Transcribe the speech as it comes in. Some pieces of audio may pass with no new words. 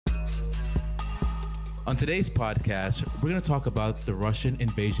On today's podcast, we're going to talk about the Russian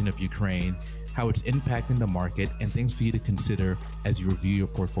invasion of Ukraine, how it's impacting the market, and things for you to consider as you review your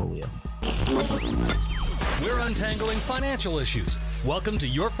portfolio. We're untangling financial issues. Welcome to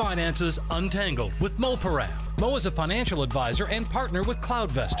Your Finances Untangled with Mo Param. Mo is a financial advisor and partner with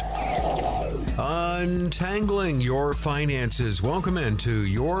CloudVestor. Untangling your finances. Welcome into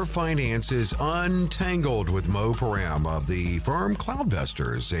Your Finances Untangled with Mo Param of the firm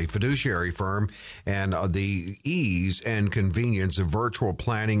CloudVestors, a fiduciary firm, and the ease and convenience of virtual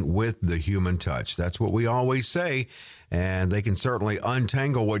planning with the human touch. That's what we always say, and they can certainly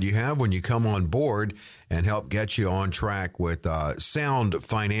untangle what you have when you come on board and help get you on track with sound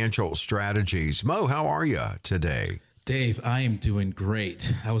financial strategies. Mo, how are you today? Dave, I am doing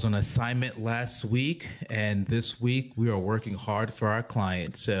great. I was on assignment last week, and this week we are working hard for our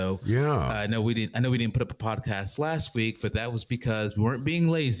clients. So yeah, I know we didn't put up a podcast last week, but that was because we weren't being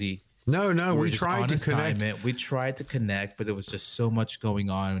lazy. No, we tried to connect. We tried to connect, but there was just so much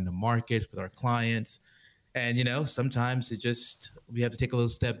going on in the market with our clients. And, sometimes we have to take a little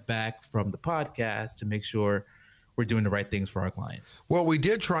step back from the podcast to make sure we're doing the right things for our clients. Well, we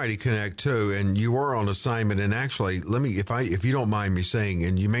did try to connect too, and you were on assignment. And actually, if you don't mind me saying,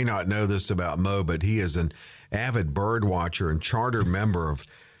 and you may not know this about Mo, but he is an avid bird watcher and charter member of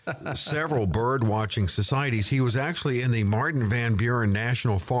several bird watching societies. He was actually in the Martin Van Buren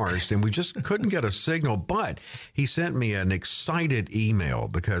National Forest, and we just couldn't get a signal, but he sent me an excited email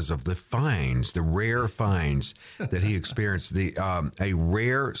because of the rare finds that he experienced. A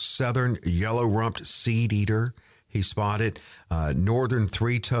rare southern yellow-rumped seed eater he spotted, northern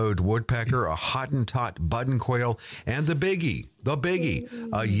three-toed woodpecker, a Hottentot button quail, and the biggie,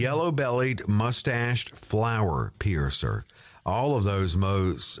 a yellow-bellied mustached flower piercer. All of those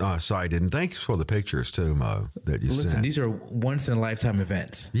Mo cited, and thanks for the pictures too, Mo, that you sent. Listen, these are once-in-a-lifetime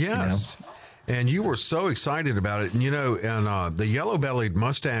events. Yes, and you were so excited about it. And the yellow-bellied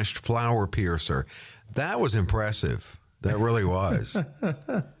mustached flower piercer, that was impressive. That really was.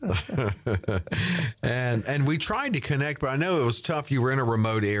 and we tried to connect, but I know it was tough. You were in a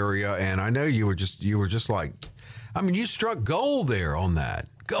remote area, and I know you were just like, you struck gold there on that.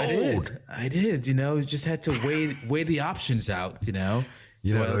 Gold. I did. You just had to weigh the options out.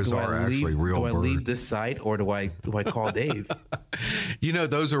 Those are actually real birds. Do I leave this site or do I call Dave?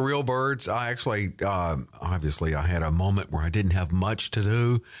 Those are real birds. I actually, obviously, I had a moment where I didn't have much to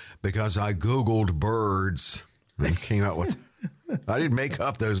do because I Googled birds and came out with. I didn't make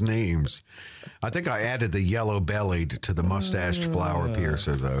up those names. I think I added the yellow-bellied to the mustached flower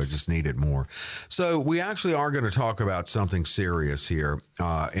piercer, though. I just needed more. So we actually are going to talk about something serious here,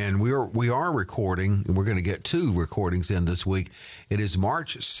 and we are recording, and we're going to get 2 recordings in this week. It is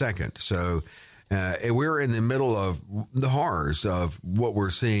March 2nd, so we're in the middle of the horrors of what we're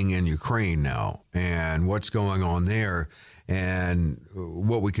seeing in Ukraine now and what's going on there, and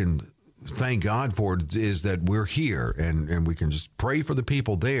what we can thank God for it is that we're here and we can just pray for the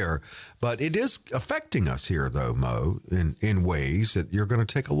people there. But it is affecting us here, though, Mo, in ways that you're going to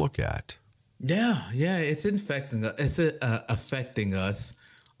take a look at. Yeah, it's affecting us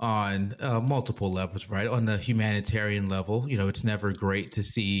on multiple levels, right? On the humanitarian level, it's never great to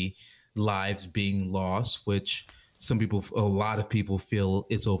see lives being lost, which a lot of people feel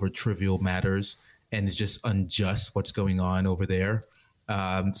is over trivial matters and it's just unjust what's going on over there.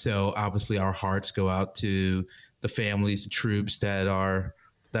 So obviously our hearts go out to the families, the troops that are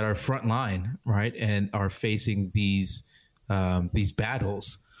frontline, right, and are facing these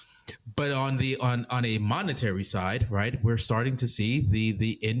battles. But on a monetary side, right, we're starting to see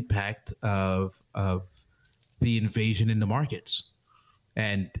the impact of the invasion in the markets,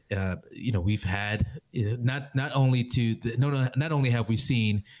 and we've had not only have we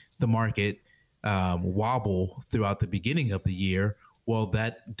seen the market wobble throughout the beginning of the year. Well,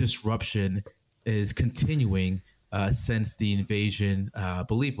 that disruption is continuing since the invasion. I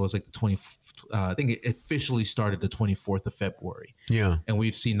believe it was like the 20th. I think it officially started the 24th of February. Yeah. And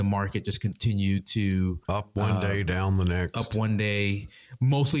we've seen the market just continue to up one day, down the next. Up one day,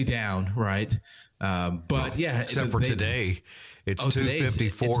 mostly down, right? Except for today, it's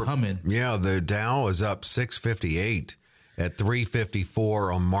 254. It's humming. Yeah, the Dow is up 658 at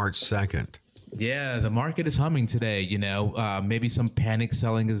 354 on March 2nd. Yeah, the market is humming today. Maybe some panic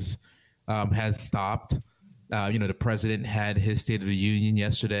selling has stopped. The president had his State of the Union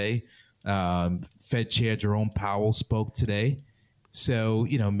yesterday. Fed Chair Jerome Powell spoke today. So,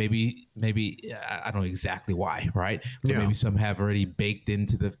 maybe I don't know exactly why, right? But maybe some have already baked in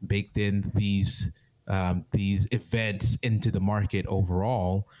these events into the market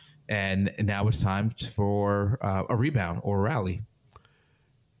overall, and now it's time for a rebound or a rally.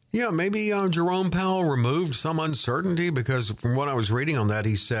 Yeah, maybe Jerome Powell removed some uncertainty because from what I was reading on that,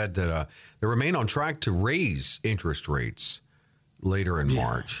 he said that they remain on track to raise interest rates later in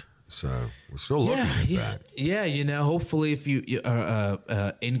March. So we're still looking at that. Yeah, hopefully if you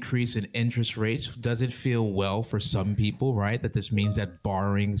increase in interest rates doesn't feel well for some people, right? That this means that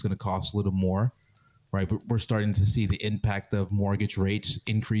borrowing is going to cost a little more, right? But we're starting to see the impact of mortgage rates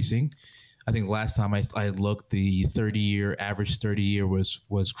increasing. I think last time I looked, the 30-year average 30-year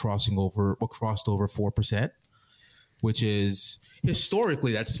crossed over 4%, which is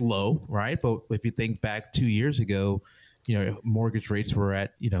historically that's low, right? But if you think back 2 years ago, mortgage rates were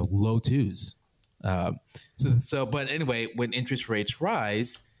at low twos. But anyway, when interest rates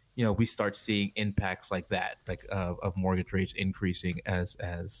rise, we start seeing impacts like that, like of mortgage rates increasing as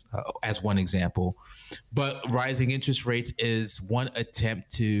one example. But rising interest rates is one attempt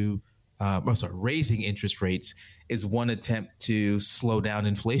to raising interest rates is one attempt to slow down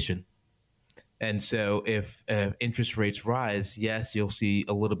inflation. And so if interest rates rise, yes, you'll see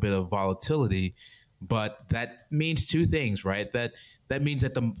a little bit of volatility, but that means two things, right? That means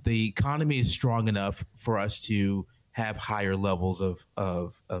that the economy is strong enough for us to have higher levels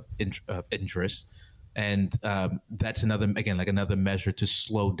of interest. And that's another measure to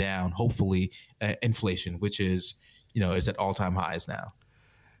slow down, hopefully, inflation, which is at all-time highs now.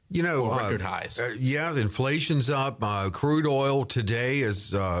 Record highs. The inflation's up. Crude oil today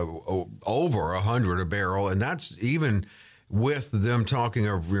is over 100 a barrel, and that's even with them talking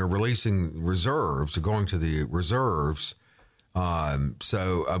of releasing reserves, going to the reserves.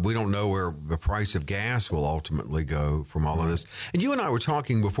 So we don't know where the price of gas will ultimately go from all of this. And you and I were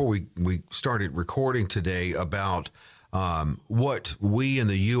talking before we started recording today about what we in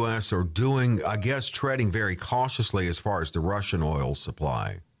the U.S. are doing, I guess, treading very cautiously as far as the Russian oil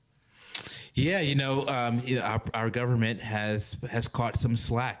supply. Yeah, our government has caught some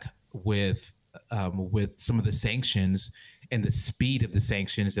slack with some of the sanctions and the speed of the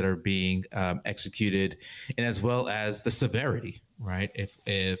sanctions that are being executed, and as well as the severity. Right,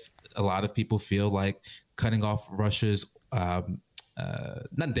 if a lot of people feel like cutting off Russia's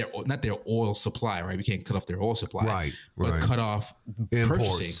not their oil supply, right? We can't cut off their oil supply, right? But cut off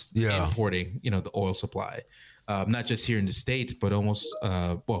importing the oil supply. Not just here in the States, but almost,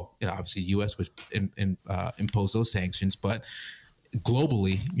 obviously U.S. would impose those sanctions, but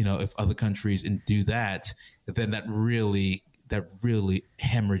globally, if other countries do that, then that really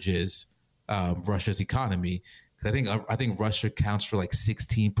hemorrhages Russia's economy. I think Russia counts for like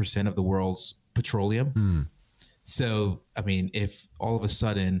 16% of the world's petroleum. So, I mean, if all of a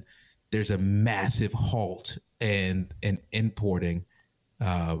sudden there's a massive halt in importing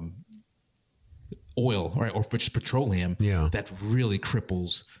oil, right, or just petroleum, that really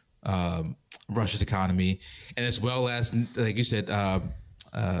cripples Russia's economy, and as well as, like you said,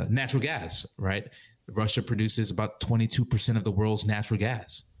 natural gas, right? Russia produces about 22% of the world's natural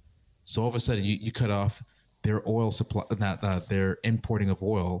gas. So all of a sudden, you cut off their oil supply, not their importing of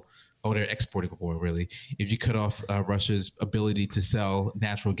oil, or their exporting of oil, really. If you cut off Russia's ability to sell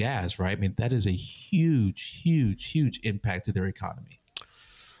natural gas, right? I mean, that is a huge, huge, huge impact to their economy.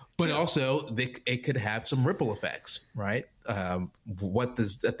 But also, it could have some ripple effects, right? What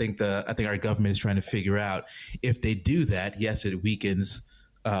does I think our government is trying to figure out? If they do that, yes, it weakens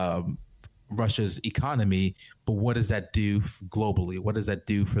Russia's economy, but what does that do globally? What does that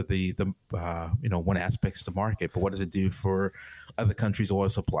do for the one aspect's the market, but what does it do for other countries' oil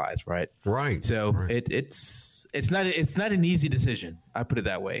supplies, right? Right. So it's not an easy decision. I put it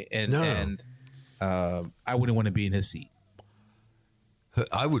that way, and I wouldn't want to be in his seat.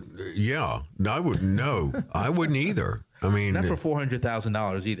 I would, I wouldn't know. I wouldn't either. I mean, not for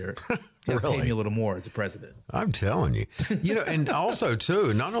 $400,000 either. He'll pay me a little more as the president. I'm telling you, and also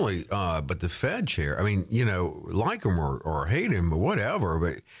too, not only, but the Fed chair. I mean, like him or hate him or whatever,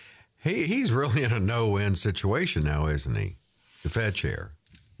 but he's really in a no-win situation now, isn't he? The Fed chair.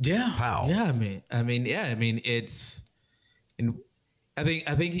 Yeah. Powell. Yeah. I mean, it's. I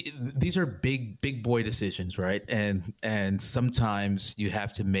think these are big boy decisions, right? And sometimes you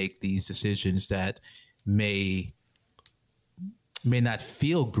have to make these decisions that may not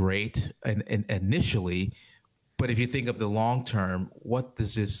feel great initially, but if you think of the long term, what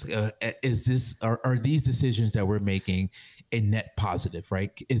does this are these decisions that we're making a net positive,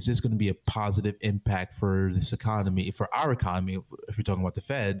 right? Is this going to be a positive impact for this economy, for our economy, if you're talking about the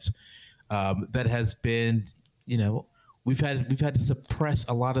Feds, that has been, We've had to suppress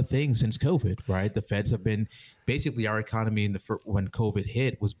a lot of things since COVID, right? The Feds have been basically our economy when COVID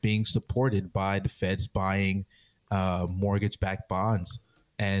hit was being supported by the Feds buying mortgage-backed bonds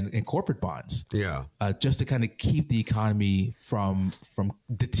and corporate bonds. Yeah. Just to kind of keep the economy from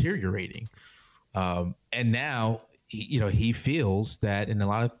deteriorating. And now, he feels that, and a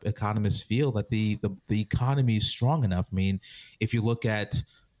lot of economists feel that the economy is strong enough. I mean, if you look at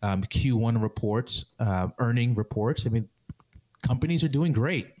Q1 reports, earning reports, I mean, companies are doing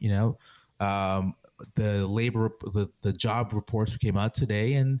great. The the job reports came out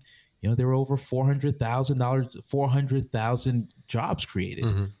today, and there were over 400,000 jobs created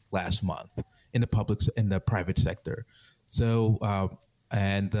last month in the private sector. So,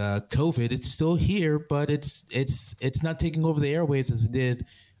 and COVID, it's still here, but it's not taking over the airways as it did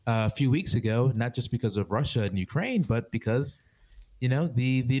a few weeks ago. Not just because of Russia and Ukraine, but because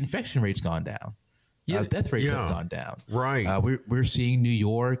the infection rate's gone down. Death rates have gone down. Right. We're seeing New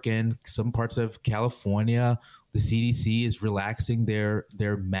York and some parts of California. The CDC is relaxing their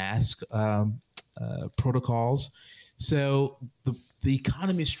mask protocols. So the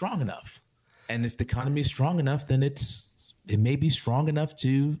economy is strong enough, and if the economy is strong enough, then it may be strong enough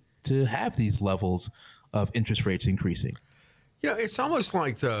to have these levels of interest rates increasing. Yeah, it's almost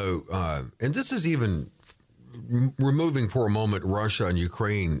like though, and this is even removing for a moment Russia and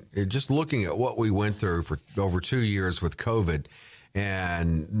Ukraine, just looking at what we went through for over 2 years with COVID,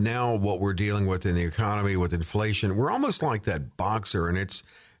 and now what we're dealing with in the economy with inflation, we're almost like that boxer, and it's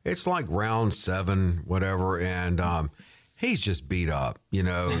like round 7, whatever, and he's just beat up,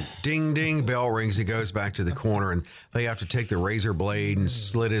 ding, ding, bell rings. He goes back to the corner, and they have to take the razor blade and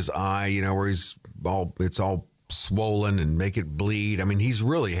slit his eye, where it's all swollen and make it bleed. I mean, he's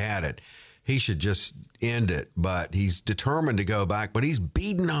really had it. He should just end it, but he's determined to go back, but he's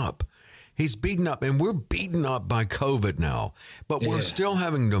beaten up. He's beaten up, and we're beaten up by COVID now, but we're still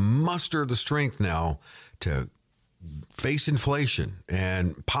having to muster the strength now to face inflation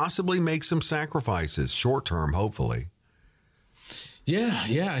and possibly make some sacrifices short term, hopefully. Yeah.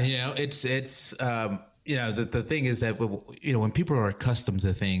 It's the thing is that, when people are accustomed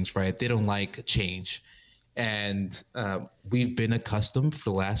to things, right, they don't like change. And we've been accustomed for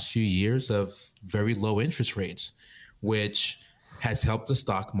the last few years of very low interest rates, which has helped the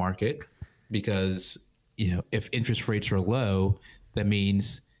stock market because, if interest rates are low, that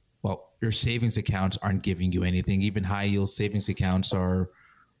means, well, your savings accounts aren't giving you anything. Even high yield savings accounts are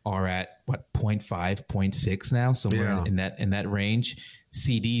at what, 0.5, 0.6 now, somewhere in that range.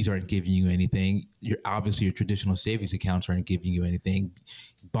 CDs aren't giving you anything. Obviously your traditional savings accounts aren't giving you anything.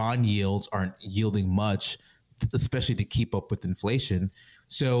 Bond yields aren't yielding much, especially to keep up with inflation.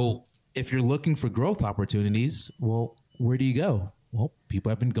 So if you're looking for growth opportunities, well, where do you go? Well, people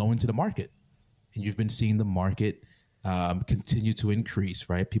have been going to the market, and you've been seeing the market continue to increase,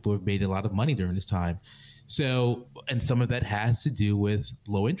 right? People have made a lot of money during this time. So, and some of that has to do with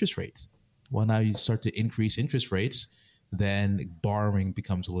low interest rates. Well, now you start to increase interest rates, then borrowing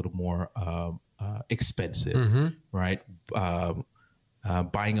becomes a little more expensive, right?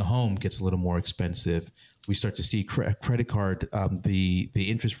 Buying a home gets a little more expensive. We start to see credit card, the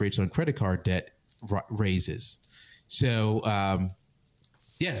interest rates on credit card debt raises. So,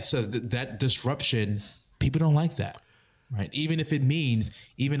 so that disruption, people don't like that, right? Even if it means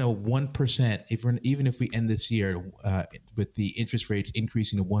even a 1%, even if we end this year with the interest rates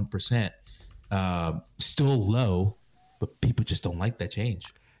increasing to 1%, still low, but people just don't like that change.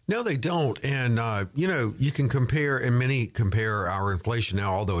 No, they don't. And, you can compare, and many compare our inflation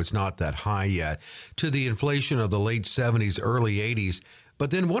now, although it's not that high yet, to the inflation of the late 70s, early 80s.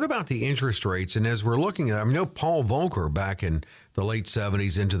 But then what about the interest rates? And as we're looking at, I know Paul Volcker back in the late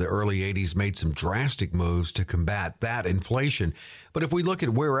 70s into the early 80s made some drastic moves to combat that inflation. But if we look at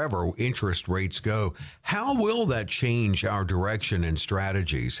wherever interest rates go, how will that change our direction and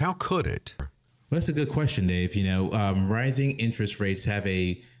strategies? How could it? Well, that's a good question, Dave. Rising interest rates have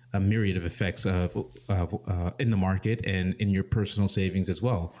a myriad of effects in the market and in your personal savings as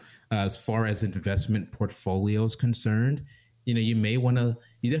well. As far as investment portfolio is concerned, you definitely want to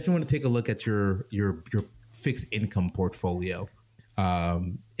take a look at your fixed income portfolio.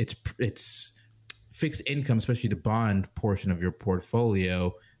 It's fixed income, especially the bond portion of your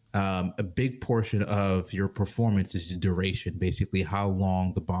portfolio. A big portion of your performance is the duration, basically how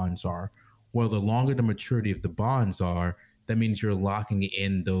long the bonds are. Well, the longer the maturity of the bonds are, that means you're locking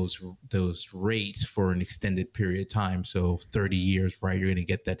in those rates for an extended period of time. So 30 years, right? You're going to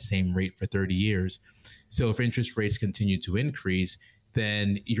get that same rate for 30 years. So if interest rates continue to increase,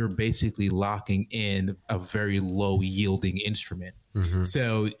 then you're basically locking in a very low yielding instrument.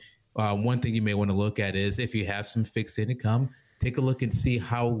 So one thing you may want to look at is if you have some fixed income, take a look and see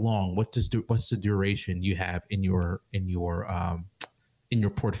how long, what's the duration you have in your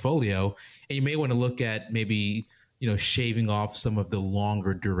portfolio. And you may want to look at maybe shaving off some of the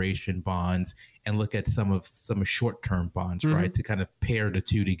longer duration bonds and look at some short-term bonds, right? To kind of pair the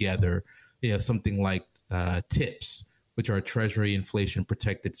two together, something like TIPS, which are Treasury inflation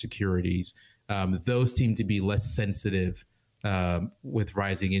protected securities. Those seem to be less sensitive with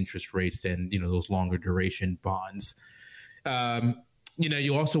rising interest rates than, those longer duration bonds.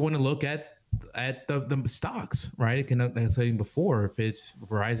 You also want to look at the stocks, right? As I was saying before, if it's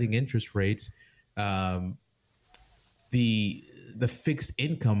rising interest rates, the fixed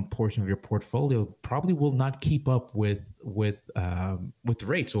income portion of your portfolio probably will not keep up with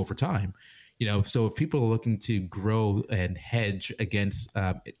rates over time. So if people are looking to grow and hedge against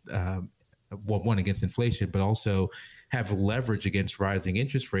one against inflation, but also have leverage against rising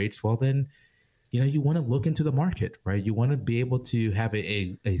interest rates, well then, you want to look into the market, right? You want to be able to have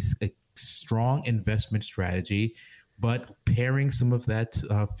a strong investment strategy, but pairing some of that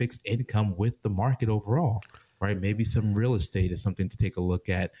fixed income with the market overall, right? Maybe some real estate is something to take a look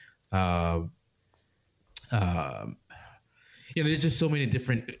at. There's just so many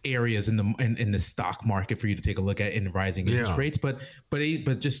different areas in the stock market for you to take a look at in rising interest rates. But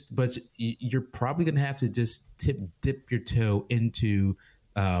you're probably going to have to just dip your toe into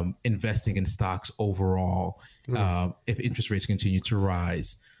investing in stocks overall if interest rates continue to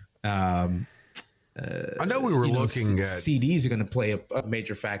rise. I know we were looking at CDs are going to play a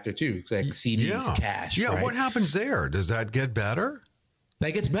major factor too, like CDs, cash. Yeah, right? What happens there? Does that get better?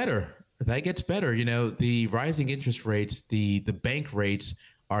 That gets better. The rising interest rates, the bank rates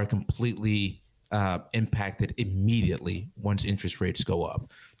are completely impacted immediately once interest rates go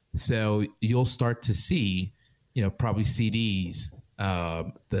up. So you'll start to see, probably CDs,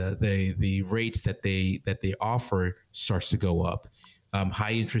 the rates that they offer starts to go up.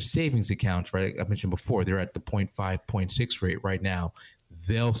 High interest savings accounts, right? I mentioned before, they're at the 0.5, 0.6 rate right now.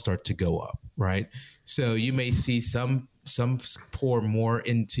 They'll start to go up, right? So you may see some pour more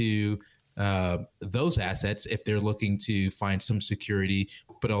into those assets if they're looking to find some security,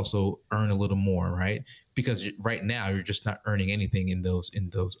 but also earn a little more, right? Because right now you're just not earning anything in those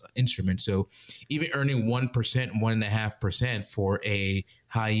instruments. So even earning 1%, 1.5% for a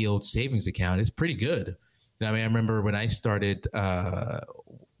high yield savings account is pretty good. I remember when I started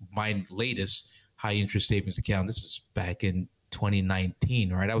my latest high interest savings account. This is back in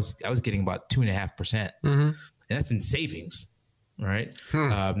 2019, right? I was getting about 2.5%, and that's in savings, right?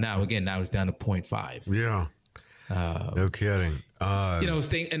 Now it's down to 0.5. Yeah, no kidding.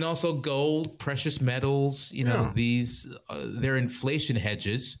 And also gold, precious metals. These they're inflation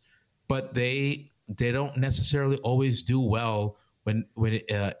hedges, but they don't necessarily always do well when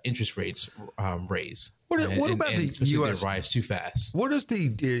interest rates raise. What about the U.S. They rise too fast? What does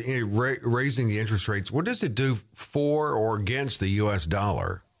the raising the interest rates? What does it do for or against the U.S.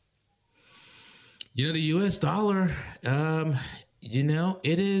 dollar? The U.S. dollar,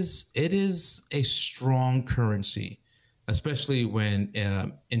 it is a strong currency, especially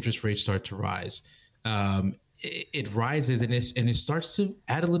when interest rates start to rise. It rises and it starts to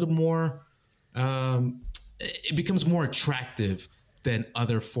add a little more. It becomes more attractive than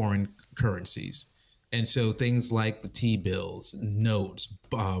other foreign currencies. And so things like the T-bills, notes,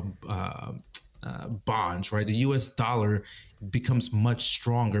 bonds, right? The U.S. dollar becomes much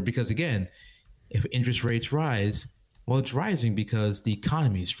stronger because, again, if interest rates rise, well, it's rising because the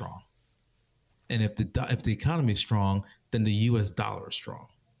economy is strong. And if the economy is strong, then the U.S. dollar is strong.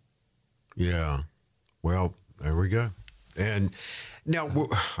 Yeah. Well, there we go. And now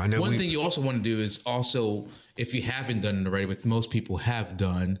I know one thing you also want to do is also, if you haven't done it already, which most people have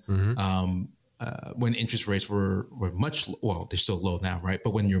done, when interest rates were they're still low now, right?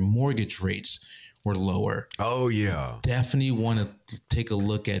 But when your mortgage rates were lower, definitely want to take a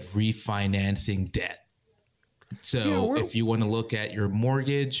look at refinancing debt. So if you want to look at your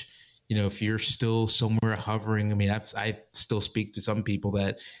mortgage, if you're still somewhere hovering, I still speak to some people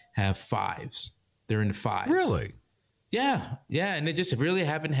that have fives. They're in the fives. Really? Yeah. And they just really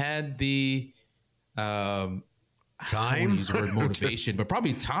haven't had the time, use the word motivation, but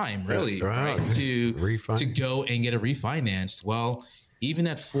probably time, really, right? To go and get a refinance. Well, even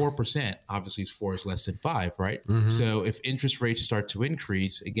at 4%, obviously 4 is less than 5, right? So if interest rates start to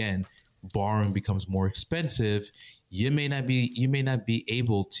increase, again, borrowing becomes more expensive. You may not be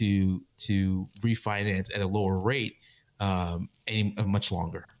able to refinance at a lower rate much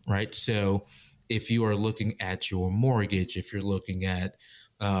longer, right? So if you are looking at your mortgage, if you're looking at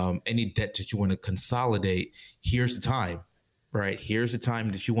any debt that you want to consolidate, here's the time, right? Here's the time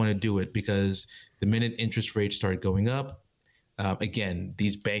that you want to do it, because the minute interest rates start going up, again,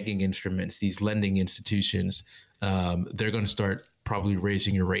 these banking instruments, these lending institutions, they're going to start probably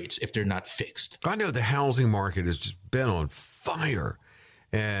raising your rates if they're not fixed. I know the housing market has just been on fire,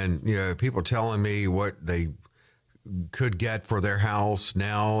 and people telling me what they could get for their house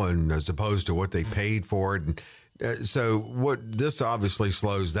now, and as opposed to what they paid for it. And so this obviously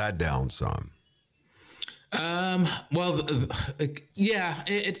slows that down some. Well, yeah,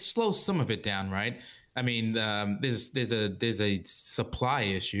 it slows some of it down, right? I mean, there's a supply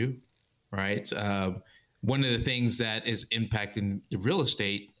issue, right? One of the things that is impacting the real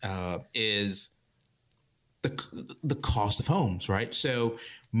estate is the cost of homes, right? So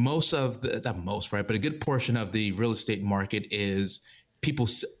not most, right, but a good portion of the real estate market is people.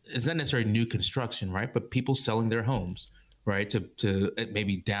 It's not necessarily new construction, right, but people selling their homes, right, to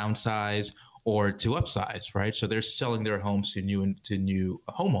maybe downsize or to upsize, right? So they're selling their homes to new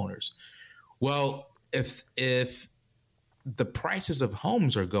homeowners. Well, if the prices of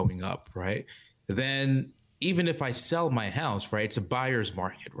homes are going up, right, then even if I sell my house, right, it's a buyer's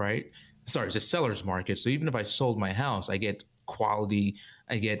market, right? Sorry, it's a seller's market. So even if I sold my house, I get quality,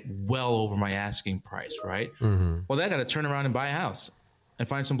 I get well over my asking price, right? Mm-hmm. Well, then I got to turn around and buy a house and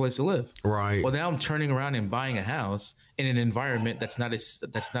find some place to live. Right. Well, now I'm turning around and buying a house in an environment that's not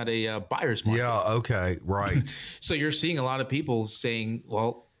a buyer's market. Yeah. Okay. Right. So you're seeing a lot of people saying,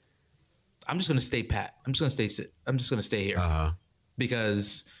 well, I'm just going to stay pat. I'm just going to stay here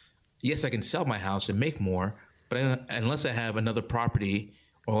because yes, I can sell my house and make more, but unless I have another property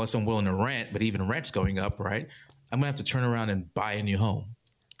or unless I'm willing to rent, but even rent's going up, right? I'm going to have to turn around and buy a new home.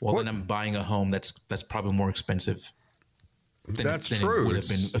 Well, then I'm buying a home that's probably more expensive than true. It would have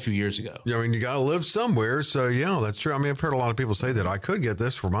been a few years ago. I mean, you got to live somewhere. So, yeah, that's true. I mean, I've heard a lot of people say that I could get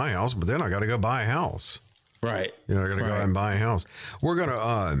this for my house, but then I got to go buy a house. Right. I got to go out and buy a house. We're going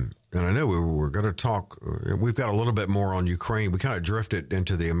to, and I know we're going to talk, we've got a little bit more on Ukraine. We kind of drifted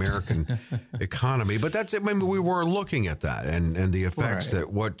into the American economy, but that's it. I mean, we were looking at that and the effects that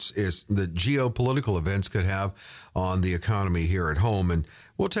the geopolitical events could have on the economy here at home. And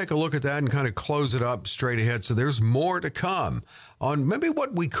we'll take a look at that and kind of close it up straight ahead. So there's more to come on maybe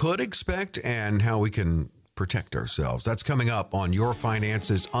what we could expect and how we can protect ourselves. That's coming up on Your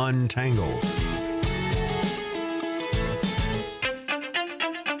Finances Untangled.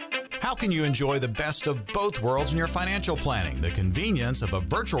 How can you enjoy the best of both worlds in your financial planning? The convenience of a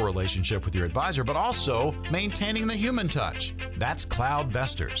virtual relationship with your advisor, but also maintaining the human touch. That's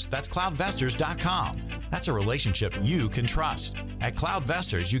CloudVestors. That's CloudVestors.com. That's a relationship you can trust. At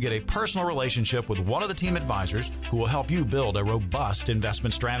CloudVestors, you get a personal relationship with one of the team advisors who will help you build a robust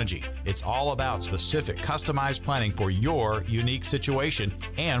investment strategy. It's all about specific, customized planning for your unique situation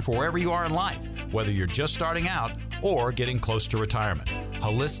and for wherever you are in life, whether you're just starting out or getting close to retirement.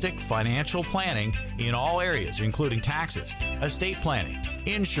 Holistic financial planning in all areas, including taxes, estate planning,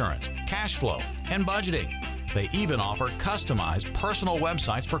 insurance, cash flow, and budgeting. They even offer customized personal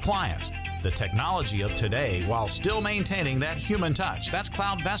websites for clients. The technology of today while still maintaining that human touch. That's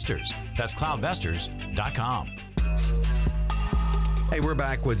CloudVestors. That's CloudVestors.com. Hey, we're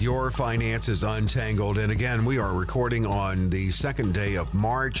back with Your Finances Untangled. And again, we are recording on the second day of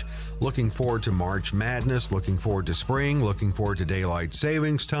March. Looking forward to March Madness, looking forward to spring, looking forward to daylight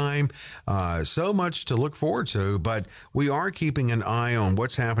savings time. So much to look forward to, but we are keeping an eye on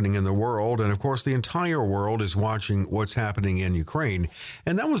what's happening in the world. And of course, the entire world is watching what's happening in Ukraine.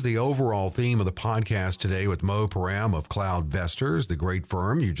 And that was the overall theme of the podcast today with Mo Param of CloudVestors, the great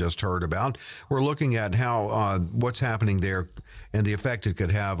firm you just heard about. We're looking at how what's happening there and the effect it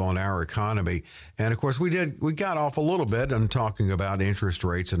could have on our economy. And of course, we got off a little bit on talking about interest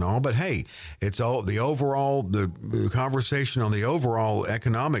rates and all, but hey, it's all the conversation on the overall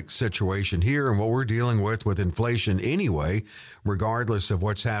economic situation here and what we're dealing with inflation anyway, regardless of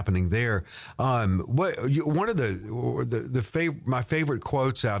what's happening there. One of my favorite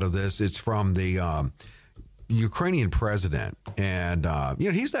quotes out of this, it's from the Ukrainian president, and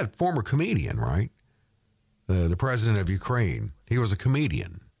he's that former comedian, right? The president of Ukraine. He was a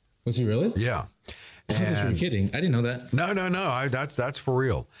comedian. Was he really? Yeah. I thought you were kidding. I didn't know that. No. That's for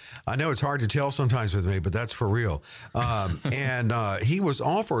real. I know it's hard to tell sometimes with me, but that's for real. And he was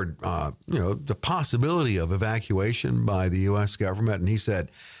offered, the possibility of evacuation by the U.S. government, and he said,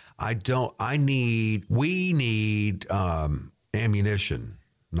 we need ammunition,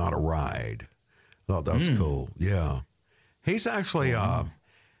 not a ride. I thought that was cool. Yeah. He's actually,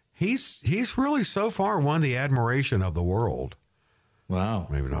 he's really so far won the admiration of the world. Wow.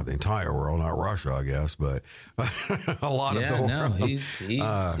 Maybe not the entire world, not Russia, I guess, but a lot of the world.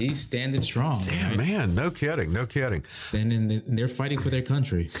 No, he's standing strong. Damn, man, no kidding. They're fighting for their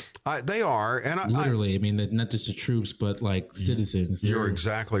country. They are, and literally. I mean, not just the troops, but like citizens. You're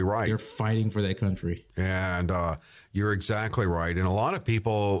exactly right. They're fighting for that country, and you're exactly right. And a lot of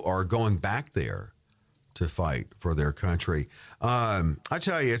people are going back there to fight for their country. I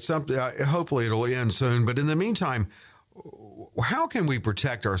tell you, it's something. Hopefully, it'll end soon. But in the meantime, how can we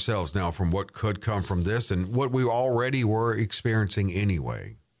protect ourselves now from what could come from this and what we already were experiencing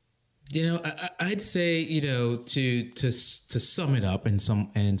anyway? I'd say, to sum it up in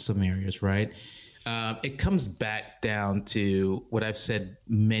some areas, right? It comes back down to what I've said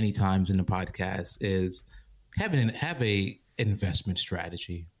many times in the podcast is have a investment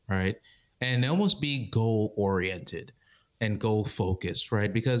strategy, right? And almost be goal oriented and goal focused,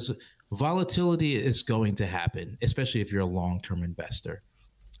 right? Because volatility is going to happen, especially if you're a long-term investor.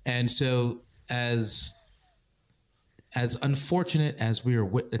 And so as unfortunate as we are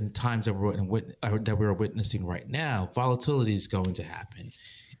in times that we're witnessing right now, volatility is going to happen.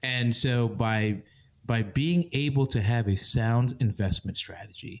 And so by being able to have a sound investment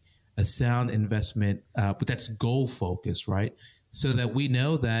strategy, a sound investment, but that's goal focused, right? So that we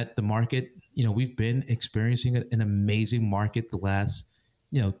know that the market, we've been experiencing an amazing market the last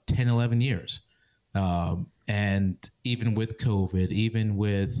 10, 11 years. And even with COVID, even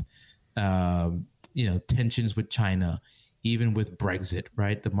with, tensions with China, even with Brexit,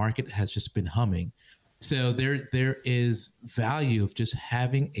 right? The market has just been humming. So there is value of just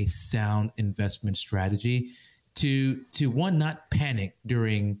having a sound investment strategy to one, not panic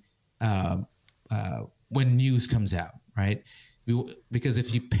during when news comes out, right? Because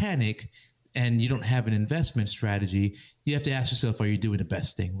if you panic and you don't have an investment strategy, you have to ask yourself, are you doing the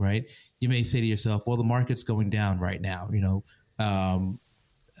best thing, right? You may say to yourself, well, the market's going down right now,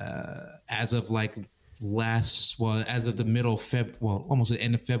 as of as of the middle of almost the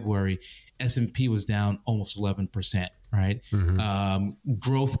end of February, S&P was down almost 11%, right? Mm-hmm.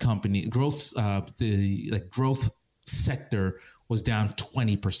 Growth sector was down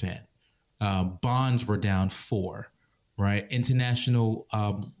 20%. Bonds were down 4%. Right, international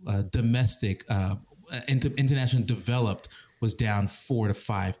domestic, international developed was down 4 to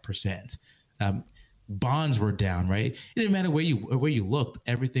 5%. Bonds were down. Right, it didn't matter where you looked.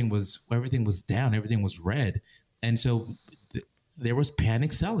 Everything was down. Everything was red, and so there was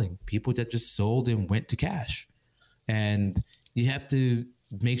panic selling. People that just sold and went to cash, and you have to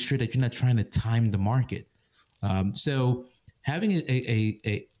make sure that you're not trying to time the market. So having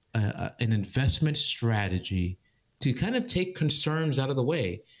an investment strategy to kind of take concerns out of the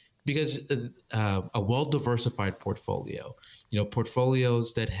way, because a well-diversified portfolio,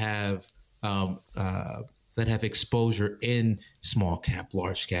 portfolios that have exposure in small cap,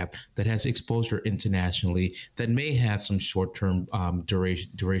 large cap, that has exposure internationally, that may have some short-term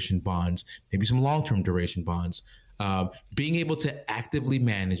duration bonds, maybe some long-term duration bonds. Being able to actively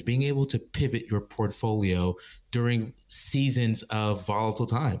manage, being able to pivot your portfolio during seasons of volatile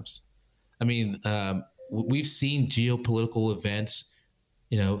times. I mean, we've seen geopolitical events,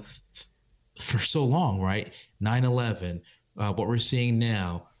 for so long, right? 9/11, what we're seeing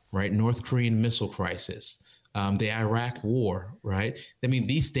now, right? North Korean missile crisis, the Iraq war, right? I mean,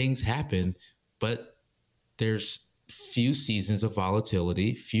 these things happen, but there's few seasons of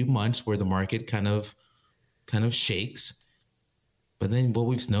volatility, few months where the market kind of shakes. But then what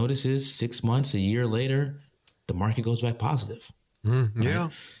we've noticed is 6 months, a year later, the market goes back positive. Yeah.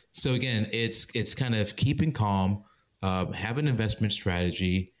 Right? So again, it's kind of keeping calm, have an investment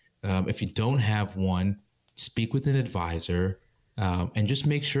strategy. If you don't have one, speak with an advisor, and just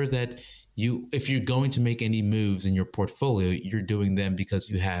make sure that if you're going to make any moves in your portfolio, you're doing them because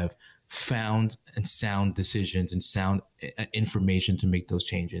you have found and sound decisions and sound information to make those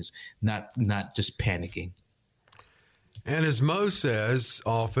changes, not just panicking. And as Mo says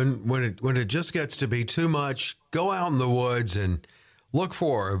often, when it just gets to be too much, go out in the woods and look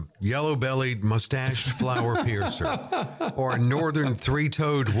for a yellow-bellied mustached flower piercer, or a northern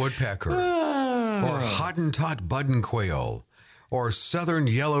three-toed woodpecker, or Hottentot button quail, or southern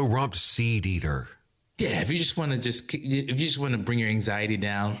yellow-rumped seed eater. Yeah, if you just want to bring your anxiety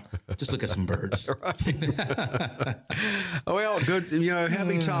down, just look at some birds. Well, good,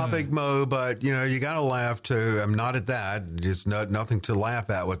 heavy topic, Mo, but you got to laugh too. I'm not at that. Just nothing to laugh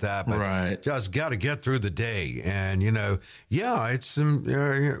at with that, but right. Just got to get through the day. And it's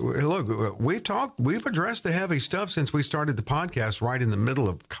look, we've addressed the heavy stuff since we started the podcast right in the middle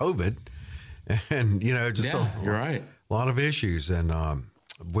of COVID, and you're right, a lot of issues, and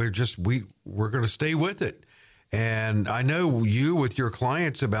we're going to stay with it. And I know you with your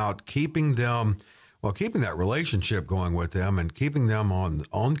clients about keeping them, keeping that relationship going with them and keeping them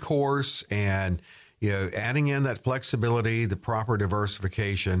on course and, adding in that flexibility, the proper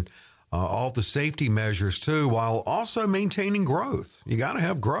diversification, all the safety measures too, while also maintaining growth. You got to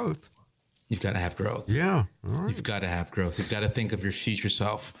have growth. You've got to have growth. Yeah. All right. You've got to have growth. You've got to think of your future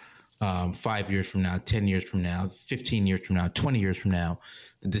self 5 years from now, 10 years from now, 15 years from now, 20 years from now.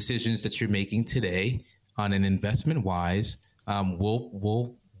 The decisions that you're making today on an investment wise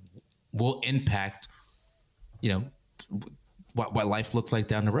will impact, what life looks like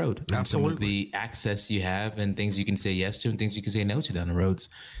down the road. Absolutely. And some of the access you have and things you can say yes to and things you can say no to down the roads.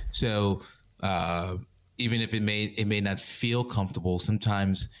 So even if it may not feel comfortable,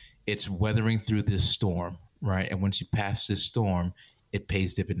 sometimes it's weathering through this storm, right? And once you pass this storm, it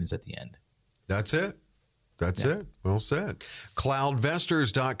pays dividends at the end. That's it. That's it. Well said.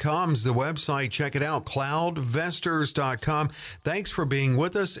 Cloudvestors.com is the website. Check it out. Cloudvestors.com. Thanks for being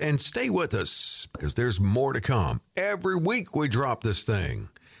with us, and stay with us because there's more to come. Every week we drop this thing.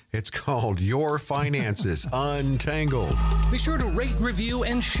 It's called Your Finances Untangled. Be sure to rate, review,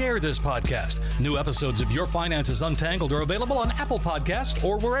 and share this podcast. New episodes of Your Finances Untangled are available on Apple Podcasts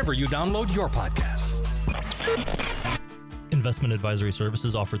or wherever you download your podcasts. Investment advisory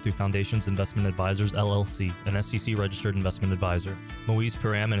services offered through Foundations Investment Advisors, LLC, an SEC-registered investment advisor. Moise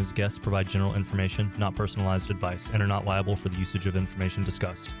Piram and his guests provide general information, not personalized advice, and are not liable for the usage of information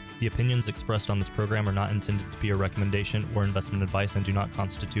discussed. The opinions expressed on this program are not intended to be a recommendation or investment advice and do not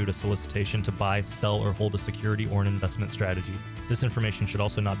constitute a solicitation to buy, sell, or hold a security or an investment strategy. This information should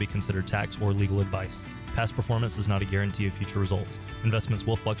also not be considered tax or legal advice. Past performance is not a guarantee of future results. Investments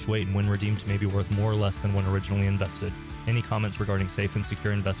will fluctuate and when redeemed may be worth more or less than when originally invested. Any comments regarding safe and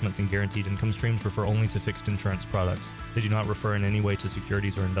secure investments and guaranteed income streams refer only to fixed insurance products. They do not refer in any way to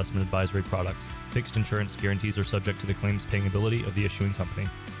securities or investment advisory products. Fixed insurance guarantees are subject to the claims paying ability of the issuing company.